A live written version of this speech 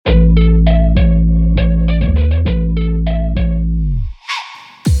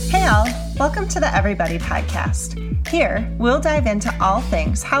to the Everybody Podcast. Here, we'll dive into all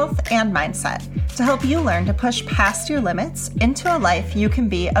things health and mindset to help you learn to push past your limits into a life you can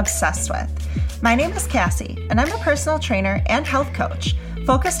be obsessed with. My name is Cassie, and I'm a personal trainer and health coach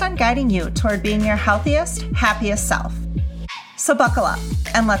focused on guiding you toward being your healthiest, happiest self. So buckle up,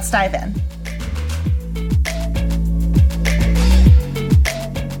 and let's dive in.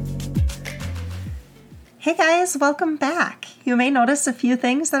 Hey guys, welcome back. You may notice a few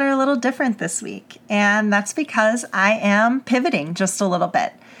things that are a little different this week, and that's because I am pivoting just a little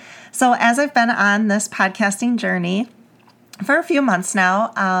bit. So as I've been on this podcasting journey for a few months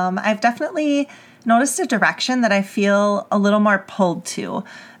now, I've definitely noticed a direction that I feel a little more pulled to,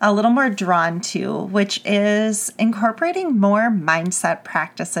 a little more drawn to, which is incorporating more mindset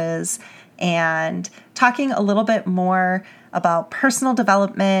practices and talking a little bit more about personal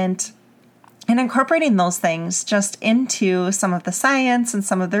development and incorporating those things just into some of the science and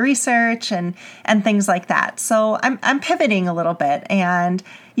some of the research and things like that. So I'm pivoting a little bit and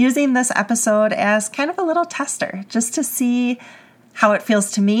using this episode as kind of a little tester just to see how it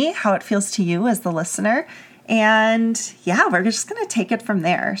feels to me, how it feels to you as the listener. And yeah, we're just going to take it from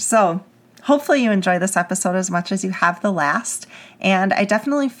there. So hopefully you enjoy this episode as much as you have the last. And I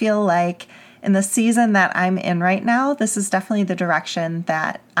definitely feel like in the season that I'm in right now, this is definitely the direction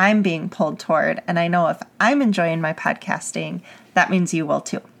that I'm being pulled toward. And I know if I'm enjoying my podcasting, that means you will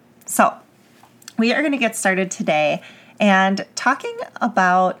too. So we are going to get started today and talking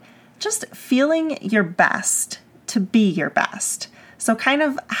about just feeling your best to be your best. So kind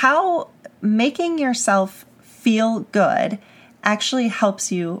of how making yourself feel good actually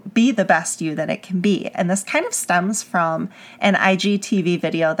helps you be the best you that it can be. And this kind of stems from an IGTV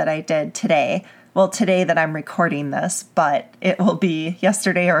video that I did today. Well, today that I'm recording this, but it will be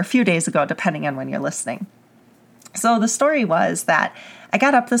yesterday or a few days ago, depending on when you're listening. So the story was that I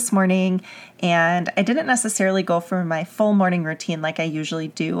got up this morning and I didn't necessarily go for my full morning routine like I usually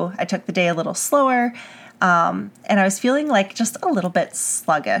do. I took the day a little slower. And I was feeling like just a little bit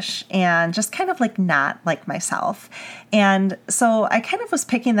sluggish and just kind of like not like myself. And so I kind of was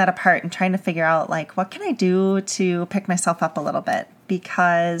picking that apart and trying to figure out like, what can I do to pick myself up a little bit?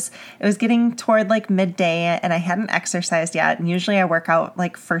 Because it was getting toward like midday and I hadn't exercised yet. And usually I work out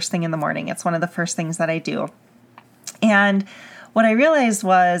like first thing in the morning. It's one of the first things that I do. And what I realized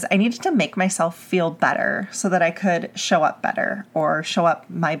was I needed to make myself feel better so that I could show up better or show up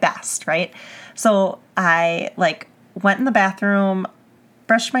my best, right? So I went in the bathroom,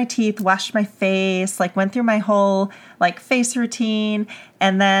 brushed my teeth, washed my face, went through my whole face routine.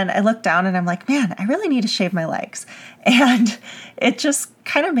 And then I looked down and I'm like, man, I really need to shave my legs. And it just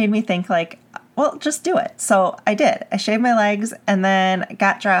kind of made me think well, just do it. So I did. I shaved my legs and then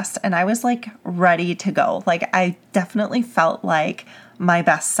got dressed and I was ready to go. I definitely felt like my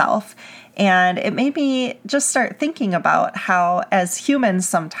best self. And it made me just start thinking about how as humans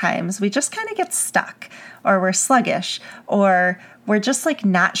sometimes we just kind of get stuck or we're sluggish or we're just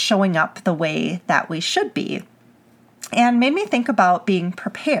not showing up the way that we should be. And made me think about being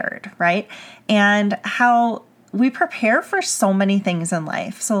prepared, right? And how we prepare for so many things in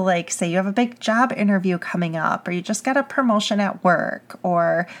life. So say you have a big job interview coming up, or you just got a promotion at work,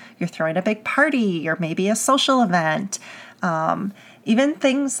 or you're throwing a big party, or maybe a social event. Even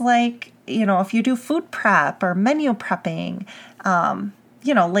things if you do food prep or menu prepping,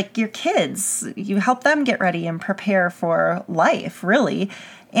 your kids, you help them get ready and prepare for life, really.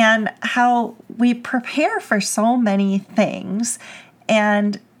 And how we prepare for so many things.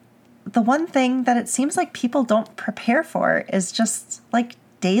 And the one thing that it seems like people don't prepare for is just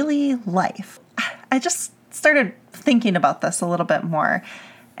daily life. I just started thinking about this a little bit more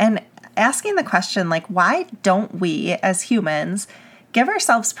and asking the question, why don't we as humans give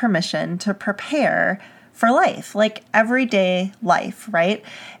ourselves permission to prepare for life, everyday life, right?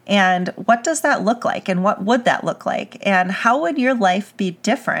 And what does that look like? And what would that look like? And how would your life be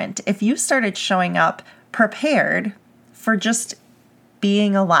different if you started showing up prepared for just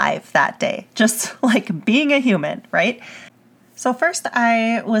being alive that day, just being a human, right? So first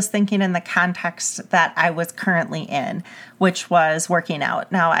I was thinking in the context that I was currently in, which was working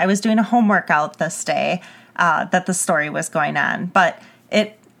out. Now I was doing a home workout this day that the story was going on, but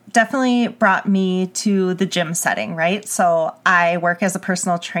it definitely brought me to the gym setting, right? So I work as a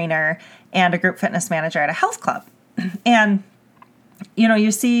personal trainer and a group fitness manager at a health club. And, you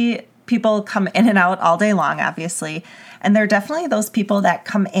see people come in and out all day long, obviously. And there are definitely those people that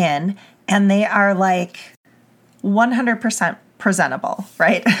come in and they are 100% presentable,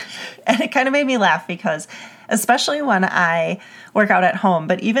 right? And it kind of made me laugh because especially when I work out at home,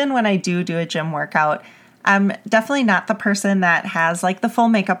 but even when I do a gym workout, I'm definitely not the person that has like the full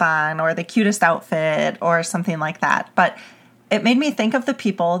makeup on or the cutest outfit or something like that. But it made me think of the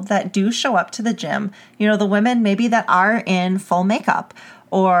people that do show up to the gym, the women maybe that are in full makeup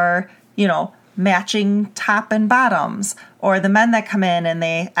or, matching top and bottoms, or the men that come in and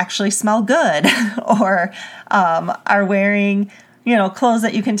they actually smell good or are wearing, clothes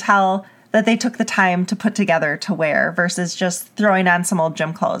that you can tell that they took the time to put together to wear versus just throwing on some old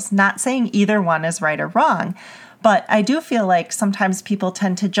gym clothes. Not saying either one is right or wrong, but I do feel like sometimes people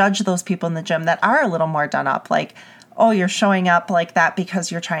tend to judge those people in the gym that are a little more done up, like, oh, you're showing up like that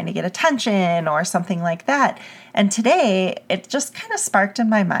because you're trying to get attention or something like that. And today it just kind of sparked in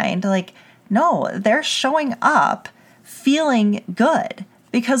my mind, like, no, they're showing up feeling good,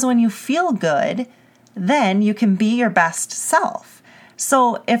 because when you feel good, then you can be your best self.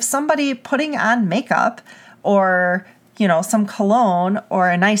 So if somebody putting on makeup or, some cologne or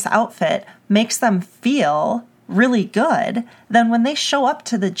a nice outfit makes them feel really good, then when they show up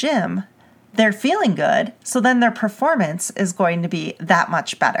to the gym, they're feeling good. So then their performance is going to be that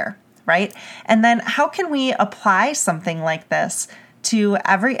much better, right? And then how can we apply something like this to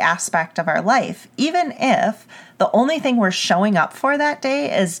every aspect of our life, even if the only thing we're showing up for that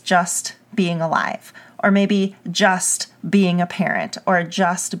day is just being alive, or maybe just being a parent, or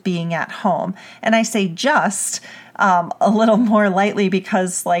just being at home? And I say just a little more lightly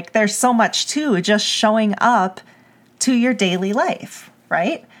because there's so much to just showing up to your daily life,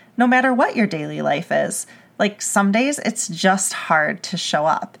 right? No matter what your daily life is, some days it's just hard to show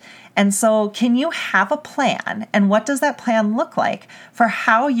up. And so can you have a plan? And what does that plan look like for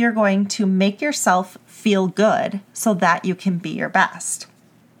how you're going to make yourself feel good so that you can be your best?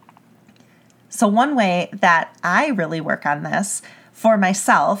 So one way that I really work on this for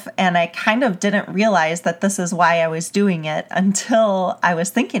myself, and I kind of didn't realize that this is why I was doing it until I was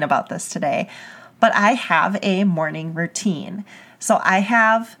thinking about this today, but I have a morning routine. So I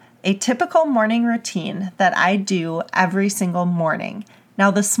have a typical morning routine that I do every single morning. Now,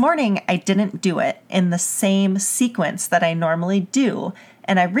 this morning, I didn't do it in the same sequence that I normally do,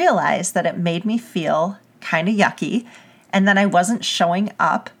 and I realized that it made me feel kind of yucky, and then I wasn't showing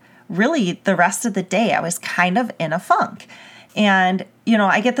up really the rest of the day. I was kind of in a funk. And,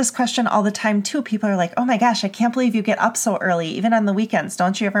 I get this question all the time too. People are like, oh my gosh, I can't believe you get up so early, even on the weekends.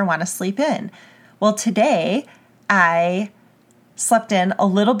 Don't you ever want to sleep in? Well, today, I slept in a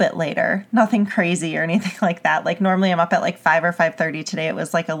little bit later, nothing crazy or anything like that. Normally I'm up at 5 or 5:30. Today it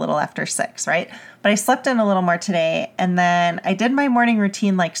was a little after 6, right? But I slept in a little more today. And then I did my morning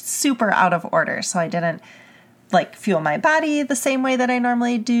routine super out of order. So I didn't fuel my body the same way that I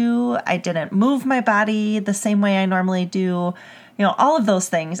normally do. I didn't move my body the same way I normally do, all of those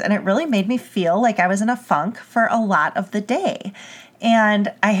things. And it really made me feel like I was in a funk for a lot of the day.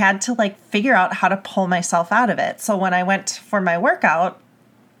 And I had to figure out how to pull myself out of it. So when I went for my workout,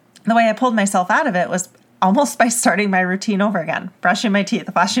 the way I pulled myself out of it was almost by starting my routine over again, brushing my teeth,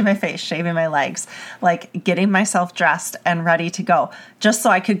 washing my face, shaving my legs, getting myself dressed and ready to go, just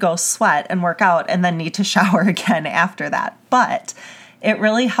so I could go sweat and work out and then need to shower again after that. But it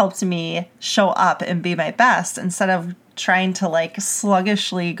really helped me show up and be my best instead of trying to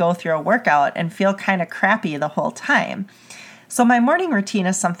sluggishly go through a workout and feel kind of crappy the whole time. So my morning routine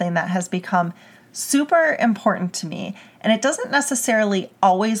is something that has become super important to me, and it doesn't necessarily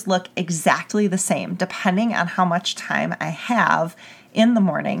always look exactly the same depending on how much time I have in the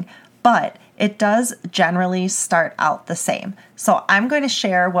morning, but it does generally start out the same. So I'm going to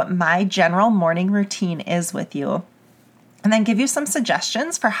share what my general morning routine is with you, and then give you some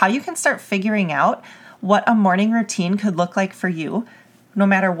suggestions for how you can start figuring out what a morning routine could look like for you, no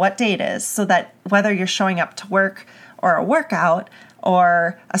matter what day it is, so that whether you're showing up to work or a workout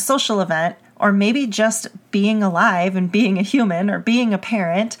or a social event, or maybe just being alive and being a human or being a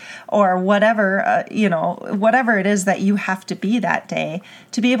parent or whatever, whatever it is that you have to be that day,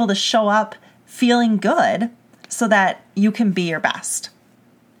 to be able to show up feeling good so that you can be your best.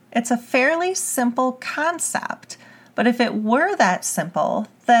 It's a fairly simple concept, but if it were that simple,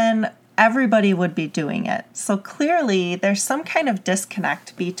 then everybody would be doing it. So clearly there's some kind of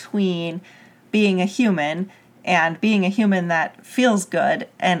disconnect between being a human and being a human that feels good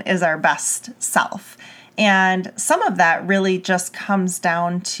and is our best self. And some of that really just comes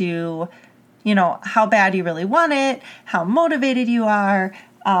down to, how bad you really want it, how motivated you are,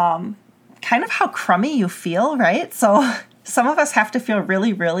 kind of how crummy you feel, right? So some of us have to feel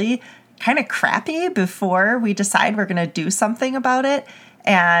really, really kind of crappy before we decide we're going to do something about it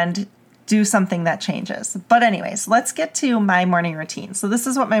and do something that changes. But anyways, let's get to my morning routine. So this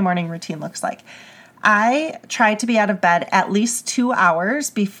is what my morning routine looks like. I try to be out of bed at least 2 hours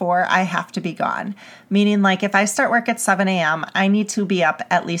before I have to be gone. Meaning, like, if I start work at 7 a.m., I need to be up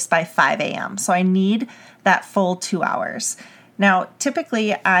at least by 5 a.m. So I need that full 2 hours. Now,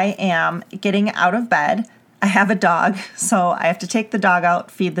 typically, I am getting out of bed. I have a dog, so I have to take the dog out,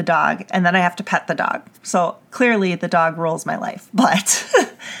 feed the dog, and then I have to pet the dog. So clearly, the dog rules my life. But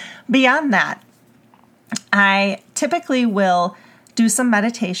beyond that, I typically will do some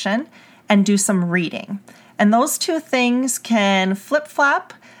meditation and do some reading. And those two things can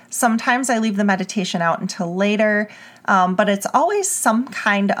flip-flop. Sometimes I leave the meditation out until later, but it's always some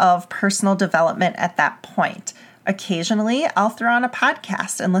kind of personal development at that point. Occasionally, I'll throw on a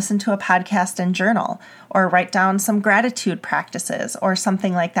podcast and listen to a podcast and journal, or write down some gratitude practices or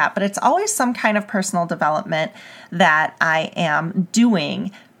something like that. But it's always some kind of personal development that I am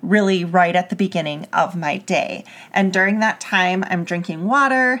doing really right at the beginning of my day. And during that time, I'm drinking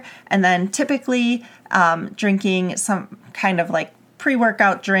water and then typically drinking some kind of like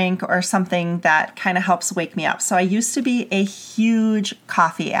pre-workout drink or something that kind of helps wake me up. So I used to be a huge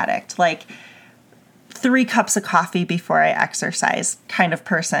coffee addict, like 3 cups of coffee before I exercise kind of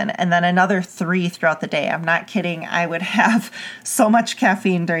person, and then another 3 throughout the day. I'm not kidding. I would have so much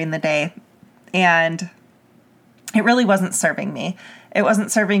caffeine during the day, and it really wasn't serving me. It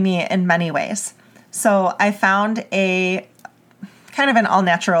wasn't serving me in many ways. So I found a kind of an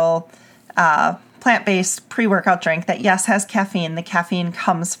all-natural plant-based pre-workout drink that, yes, has caffeine. The caffeine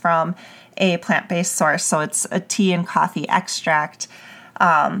comes from a plant-based source, so it's a tea and coffee extract.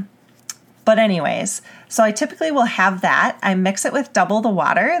 But anyways, so I typically will have that. I mix it with double the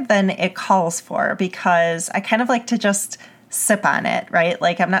water than it calls for because I kind of like to just sip on it, right?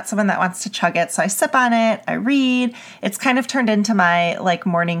 Like, I'm not someone that wants to chug it. So I sip on it, I read. It's kind of turned into my like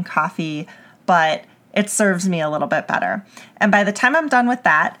morning coffee, but it serves me a little bit better. And by the time I'm done with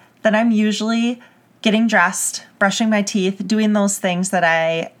that, then I'm usually getting dressed, brushing my teeth, doing those things that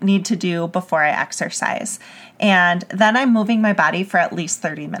I need to do before I exercise. And then I'm moving my body for at least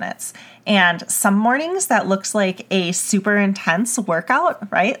 30 minutes. And some mornings that looks like a super intense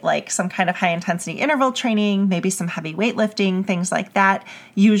workout, right? Like some kind of high intensity interval training, maybe some heavy weightlifting, things like that.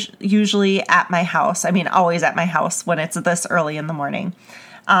 Usually at my house. I mean, always at my house when it's this early in the morning.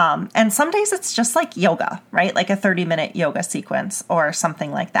 And some days it's just like yoga, right? Like a 30-minute yoga sequence or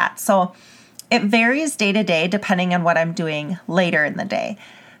something like that. So it varies day to day depending on what I'm doing later in the day.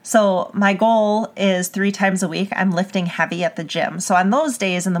 So my goal is 3 times a week, I'm lifting heavy at the gym. So on those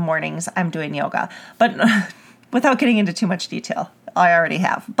days in the mornings, I'm doing yoga. But without getting into too much detail, I already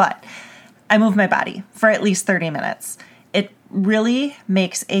have. But I move my body for at least 30 minutes. It really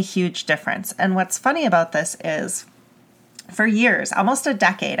makes a huge difference. And what's funny about this is for years, almost a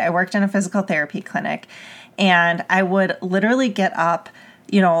decade, I worked in a physical therapy clinic. And I would literally get up,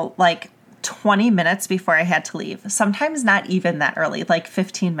 like 20 minutes before I had to leave. Sometimes not even that early, like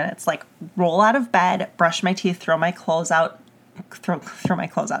 15 minutes, like roll out of bed, brush my teeth, throw my clothes on,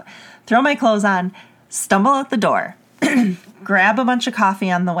 stumble out the door, grab a bunch of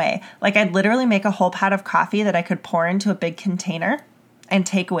coffee on the way. Like I'd literally make a whole pot of coffee that I could pour into a big container and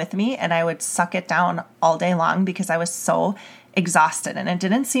take with me. And I would suck it down all day long because I was so exhausted. And it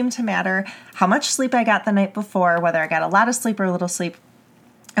didn't seem to matter how much sleep I got the night before, whether I got a lot of sleep or a little sleep.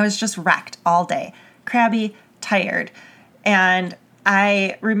 I was just wrecked all day, crabby, tired. And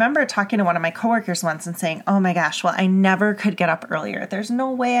I remember talking to one of my coworkers once and saying, oh my gosh, well, I never could get up earlier. There's no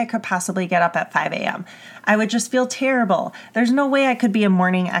way I could possibly get up at 5 a.m. I would just feel terrible. There's no way I could be a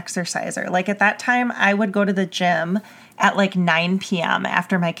morning exerciser. Like at that time, I would go to the gym at like 9 p.m.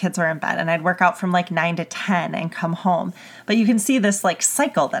 after my kids were in bed, and I'd work out from like 9 to 10 and come home. But you can see this like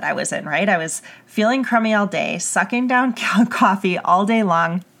cycle that I was in, right? I was feeling crummy all day, sucking down coffee all day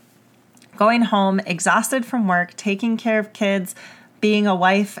long, going home exhausted from work, taking care of kids, being a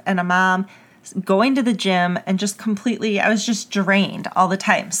wife and a mom, going to the gym, and just completely, I was just drained all the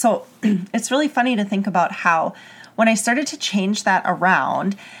time. So it's really funny to think about how when I started to change that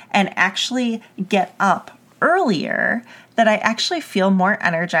around and actually get up earlier, that I actually feel more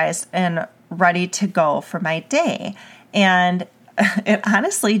energized and ready to go for my day. And it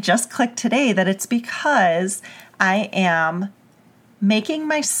honestly just clicked today that it's because I am making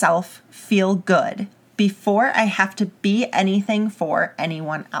myself feel good before I have to be anything for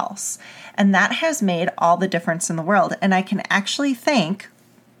anyone else. And that has made all the difference in the world. And I can actually thank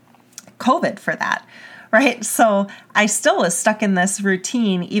COVID for that, right? So I still was stuck in this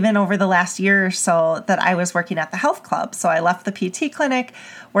routine even over the last year or so that I was working at the health club. So I left the PT clinic,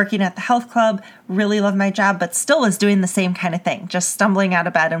 working at the health club, really loved my job, but still was doing the same kind of thing, just stumbling out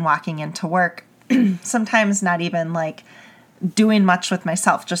of bed and walking into work. Sometimes not even like doing much with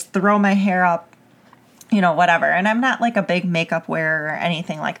myself, just throw my hair up, whatever. And I'm not like a big makeup wearer or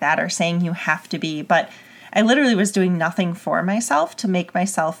anything like that, or saying you have to be, but I literally was doing nothing for myself to make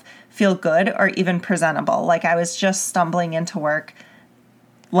myself feel good or even presentable. Like I was just stumbling into work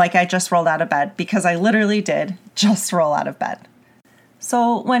like I just rolled out of bed, because I literally did just roll out of bed.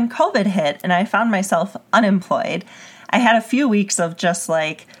 So when COVID hit and I found myself unemployed, I had a few weeks of just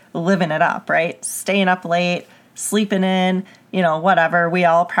like living it up, right? Staying up late, sleeping in, whatever. We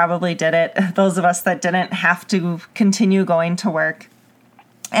all probably did it. Those of us that didn't have to continue going to work.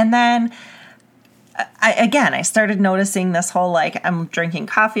 And then I started noticing this whole, like, I'm drinking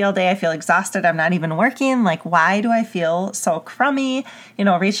coffee all day. I feel exhausted. I'm not even working. Like, why do I feel so crummy?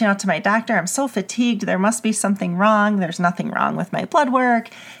 Reaching out to my doctor. I'm so fatigued. There must be something wrong. There's nothing wrong with my blood work.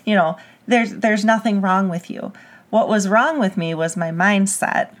 There's nothing wrong with you. What was wrong with me was my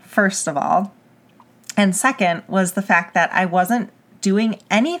mindset, first of all. And second was the fact that I wasn't doing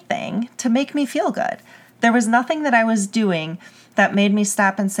anything to make me feel good. There was nothing that I was doing that made me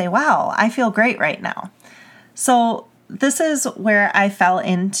stop and say, wow, I feel great right now. So this is where I fell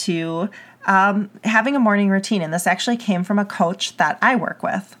into having a morning routine. And this actually came from a coach that I work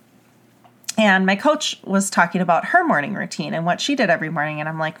with. And my coach was talking about her morning routine and what she did every morning. And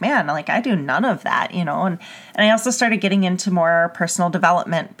I'm like, man, like I do none of that, and I also started getting into more personal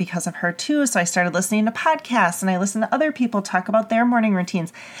development because of her too. So I started listening to podcasts, and I listened to other people talk about their morning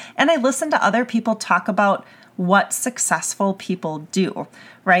routines. And I listened to other people talk about what successful people do,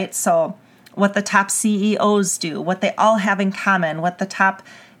 right? So what the top CEOs do, what they all have in common, what the top,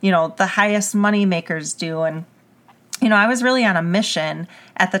 the highest money makers do. And I was really on a mission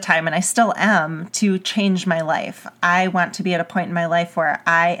at the time, and I still am, to change my life. I want to be at a point in my life where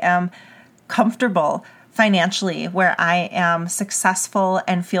I am comfortable financially, where I am successful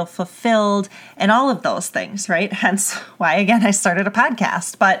and feel fulfilled and all of those things, right? Hence why, again, I started a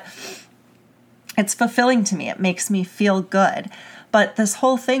podcast. But it's fulfilling to me. It makes me feel good. But this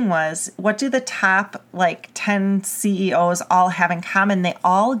whole thing was, what do the top 10 CEOs all have in common? They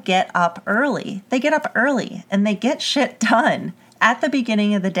all get up early. They get up early and they get shit done at the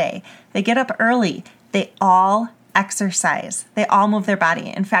beginning of the day. They get up early. They all exercise. They all move their body.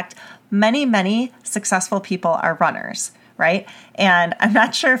 In fact, many, many successful people are runners, right? And I'm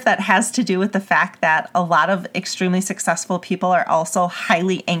not sure if that has to do with the fact that a lot of extremely successful people are also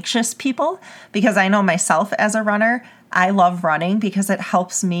highly anxious people, because I know myself as a runner, I love running because it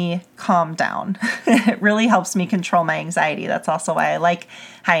helps me calm down. It really helps me control my anxiety. That's also why I like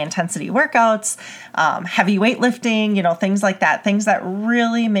high intensity workouts, heavy weightlifting, things like that. Things that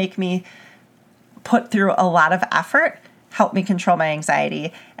really make me put through a lot of effort help me control my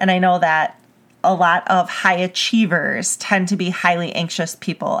anxiety. And I know that a lot of high achievers tend to be highly anxious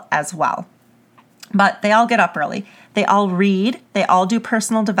people as well. But they all get up early. They all read. They all do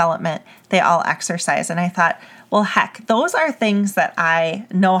personal development. They all exercise. And I thought, well, heck, those are things that I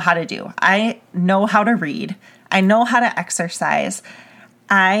know how to do. I know how to read. I know how to exercise.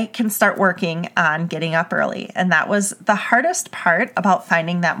 I can start working on getting up early. And that was the hardest part about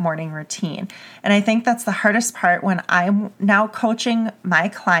finding that morning routine. And I think that's the hardest part when I'm now coaching my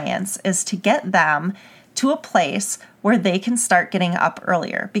clients, is to get them to a place where they can start getting up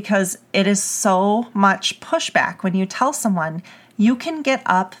earlier, because it is so much pushback when you tell someone you can get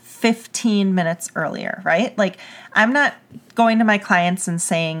up 15 minutes earlier, right? Like, I'm not going to my clients and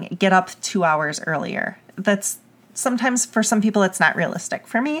saying, get up 2 hours earlier. That's sometimes, for some people, it's not realistic.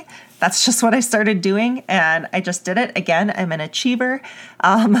 For me, that's just what I started doing, and I just did it. Again, I'm an achiever.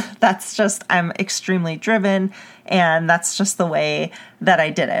 I'm extremely driven, and that's just the way that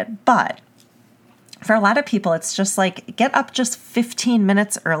I did it. But for a lot of people, it's just like, get up just 15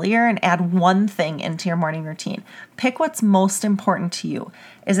 minutes earlier and add one thing into your morning routine. Pick what's most important to you.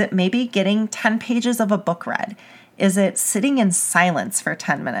 Is it maybe getting 10 pages of a book read? Is it sitting in silence for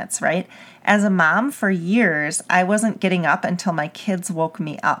 10 minutes, right? As a mom for years, I wasn't getting up until my kids woke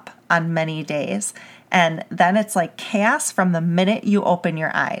me up on many days. And then it's like chaos from the minute you open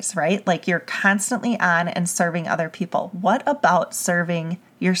your eyes, right? Like, you're constantly on and serving other people. What about serving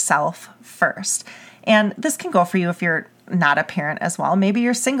yourself first? And this can go for you if you're not a parent as well. Maybe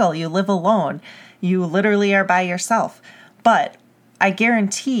you're single, you live alone, you literally are by yourself. But I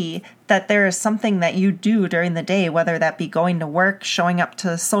guarantee that there is something that you do during the day, whether that be going to work, showing up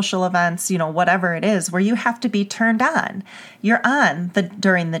to social events, whatever it is, where you have to be turned on. You're on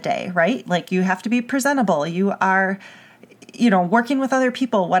during the day, right? Like, you have to be presentable. You are, working with other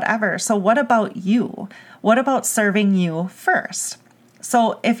people, whatever. So what about you? What about serving you first?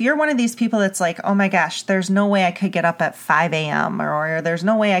 So if you're one of these people that's like, oh my gosh, there's no way I could get up at 5 a.m. or there's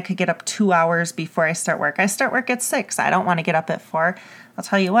no way I could get up 2 hours before I start work. I start work at 6. I don't want to get up at 4. I'll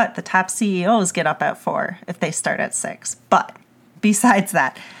tell you what, the top CEOs get up at 4 if they start at 6. But besides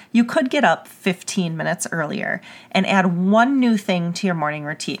that, you could get up 15 minutes earlier and add one new thing to your morning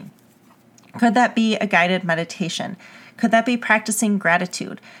routine. Could that be a guided meditation? Could that be practicing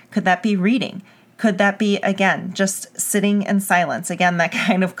gratitude? Could that be reading? Could that be, again, just sitting in silence? Again, that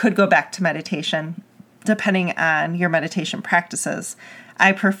kind of could go back to meditation, depending on your meditation practices.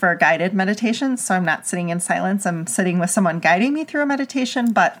 I prefer guided meditations, so I'm not sitting in silence. I'm sitting with someone guiding me through a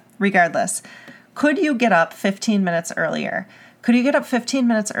meditation, but regardless, could you get up 15 minutes earlier? Could you get up 15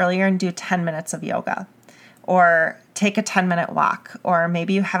 minutes earlier and do 10 minutes of yoga? Or take a 10-minute walk? Or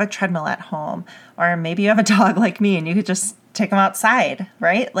maybe you have a treadmill at home, or maybe you have a dog like me and you could just take them outside,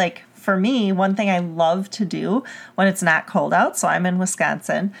 right? Like, for me, one thing I love to do when it's not cold out, so I'm in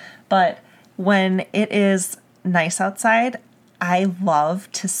Wisconsin, but when it is nice outside, I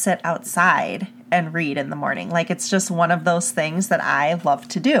love to sit outside and read in the morning. Like, it's just one of those things that I love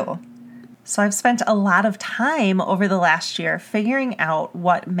to do. So I've spent a lot of time over the last year figuring out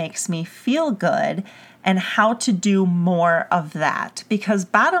what makes me feel good and how to do more of that. Because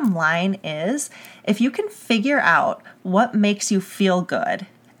bottom line is, if you can figure out what makes you feel good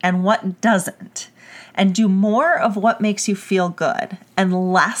and what doesn't, and do more of what makes you feel good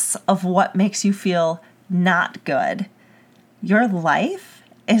and less of what makes you feel not good, your life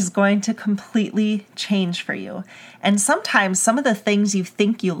is going to completely change for you. And sometimes some of the things you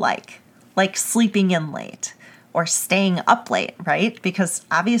think you like sleeping in late or staying up late, right? Because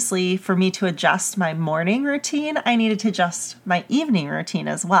obviously for me to adjust my morning routine, I needed to adjust my evening routine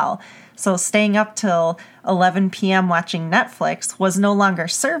as well. So staying up till 11 p.m. watching Netflix was no longer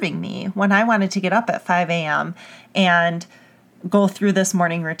serving me when I wanted to get up at 5 a.m. and go through this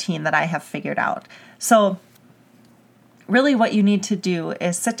morning routine that I have figured out. So really what you need to do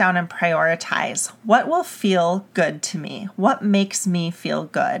is sit down and prioritize what will feel good to me, what makes me feel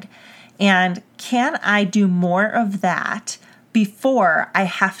good, and can I do more of that before I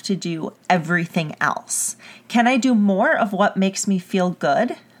have to do everything else? Can I do more of what makes me feel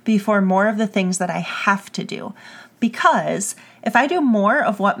good before more of the things that I have to do? Because if I do more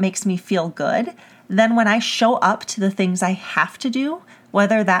of what makes me feel good, then when I show up to the things I have to do,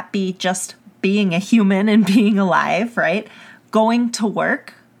 whether that be just being a human and being alive, right? Going to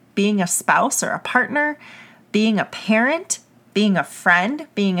work, being a spouse or a partner, being a parent, being a friend,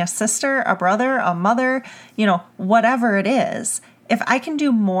 being a sister, a brother, a mother, whatever it is, if I can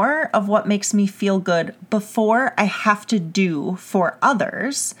do more of what makes me feel good before I have to do for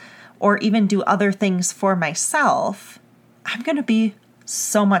others or even do other things for myself, I'm going to be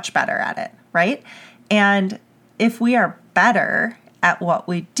so much better at it, right? And if we are better at what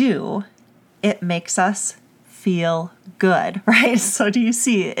we do, it makes us feel good, right? So do you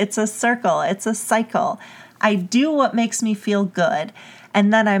see? It's a circle. It's a cycle. I do what makes me feel good,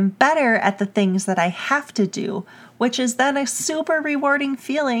 and then I'm better at the things that I have to do, which is then a super rewarding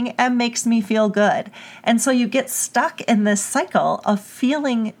feeling and makes me feel good. And so you get stuck in this cycle of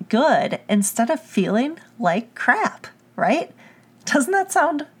feeling good instead of feeling like crap, right? Doesn't that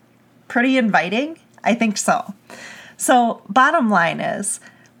sound pretty inviting? I think so. So bottom line is,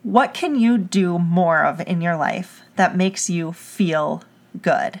 what can you do more of in your life that makes you feel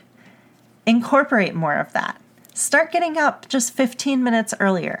good? Incorporate more of that. Start getting up just 15 minutes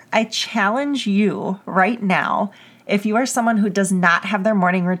earlier. I challenge you right now, if you are someone who does not have their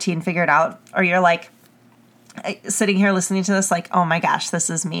morning routine figured out, or you're like sitting here listening to this like, oh my gosh,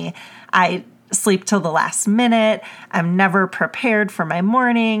 this is me. I sleep till the last minute. I'm never prepared for my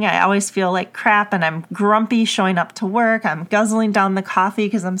morning. I always feel like crap and I'm grumpy showing up to work. I'm guzzling down the coffee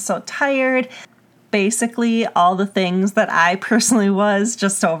because I'm so tired. Basically all the things that I personally was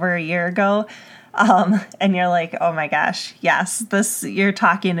just over a year ago. And you're like, oh my gosh, yes, you're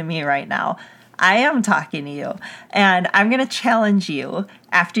talking to me right now. I am talking to you. And I'm going to challenge you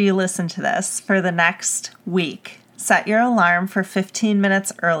after you listen to this for the next week. Set your alarm for 15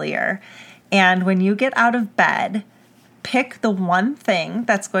 minutes earlier. And when you get out of bed, pick the one thing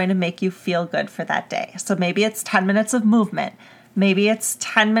that's going to make you feel good for that day. So maybe it's 10 minutes of movement. Maybe it's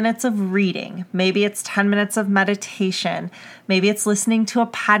 10 minutes of reading. Maybe it's 10 minutes of meditation. Maybe it's listening to a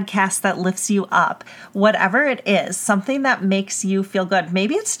podcast that lifts you up. Whatever it is, something that makes you feel good.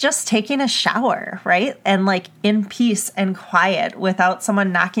 Maybe it's just taking a shower, right? And like in peace and quiet without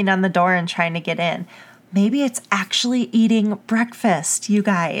someone knocking on the door and trying to get in. Maybe it's actually eating breakfast, you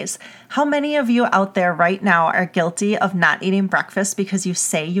guys. How many of you out there right now are guilty of not eating breakfast because you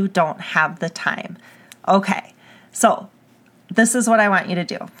say you don't have the time? Okay, so this is what I want you to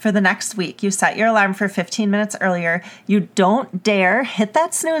do. For the next week, you set your alarm for 15 minutes earlier. You don't dare hit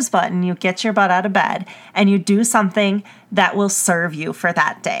that snooze button. You get your butt out of bed and you do something that will serve you for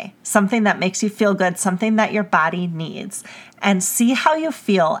that day. Something that makes you feel good, something that your body needs. And see how you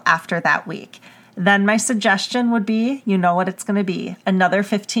feel after that week. Then my suggestion would be, you know what it's going to be, another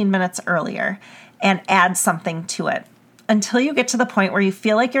 15 minutes earlier and add something to it, until you get to the point where you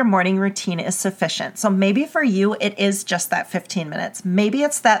feel like your morning routine is sufficient. So maybe for you, it is just that 15 minutes. Maybe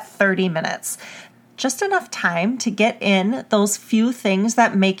it's that 30 minutes. Just enough time to get in those few things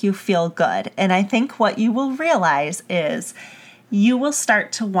that make you feel good. And I think what you will realize is you will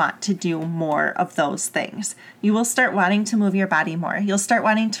start to want to do more of those things. You will start wanting to move your body more. You'll start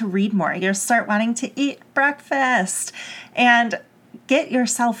wanting to read more. You'll start wanting to eat breakfast and get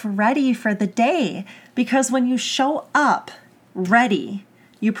yourself ready for the day. Because when you show up ready,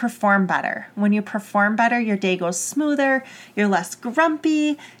 you perform better. When you perform better, your day goes smoother, you're less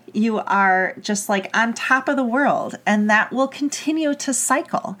grumpy, you are just like on top of the world, and that will continue to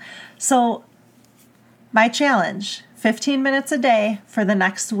cycle. So my challenge, 15 minutes a day for the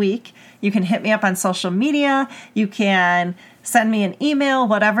next week. You can hit me up on social media. You can send me an email,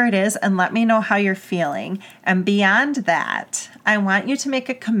 whatever it is, and let me know how you're feeling. And beyond that, I want you to make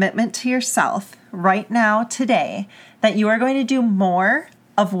a commitment to yourself right now, today, that you are going to do more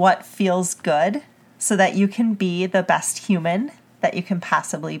of what feels good so that you can be the best human that you can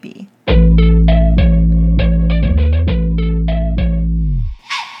possibly be.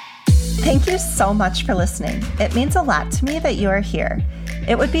 Thank you so much for listening. It means a lot to me that you are here.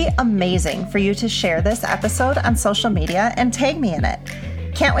 It would be amazing for you to share this episode on social media and tag me in it.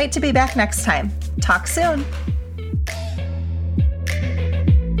 Can't wait to be back next time. Talk soon.